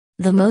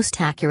The most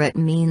accurate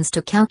means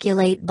to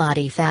calculate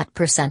body fat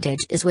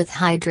percentage is with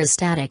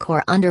hydrostatic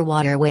or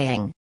underwater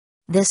weighing.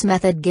 This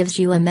method gives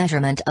you a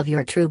measurement of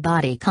your true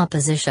body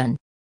composition.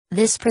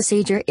 This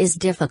procedure is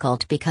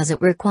difficult because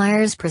it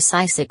requires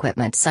precise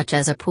equipment such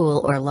as a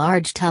pool or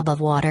large tub of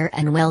water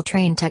and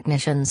well-trained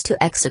technicians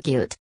to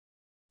execute.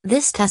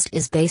 This test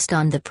is based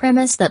on the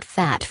premise that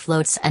fat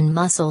floats and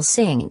muscle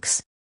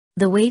sinks.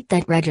 The weight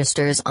that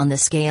registers on the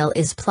scale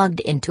is plugged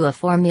into a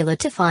formula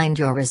to find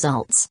your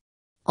results.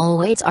 All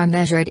weights are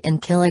measured in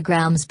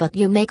kilograms, but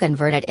you may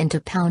convert it into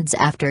pounds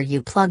after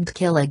you plugged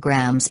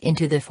kilograms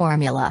into the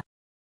formula.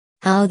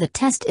 How the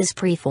test is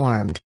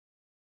preformed.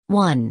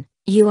 1.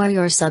 You or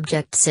your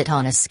subject sit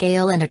on a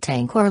scale in a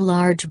tank or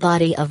large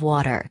body of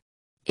water.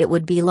 It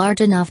would be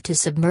large enough to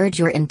submerge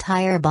your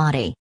entire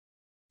body.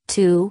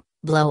 2.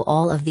 Blow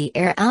all of the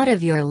air out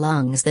of your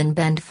lungs, then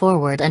bend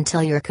forward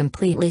until you're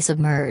completely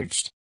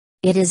submerged.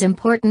 It is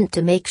important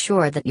to make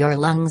sure that your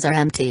lungs are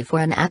empty for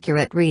an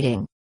accurate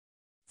reading.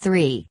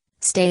 3.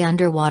 Stay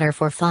underwater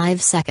for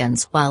 5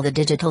 seconds while the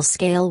digital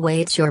scale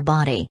weights your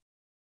body.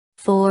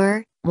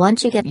 4.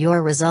 Once you get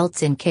your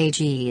results in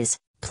kgs,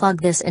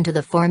 plug this into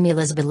the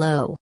formulas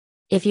below.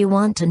 If you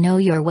want to know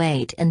your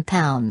weight in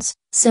pounds,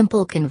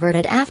 simply convert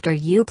it after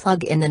you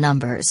plug in the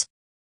numbers.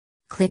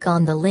 Click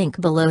on the link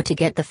below to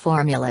get the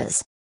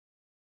formulas.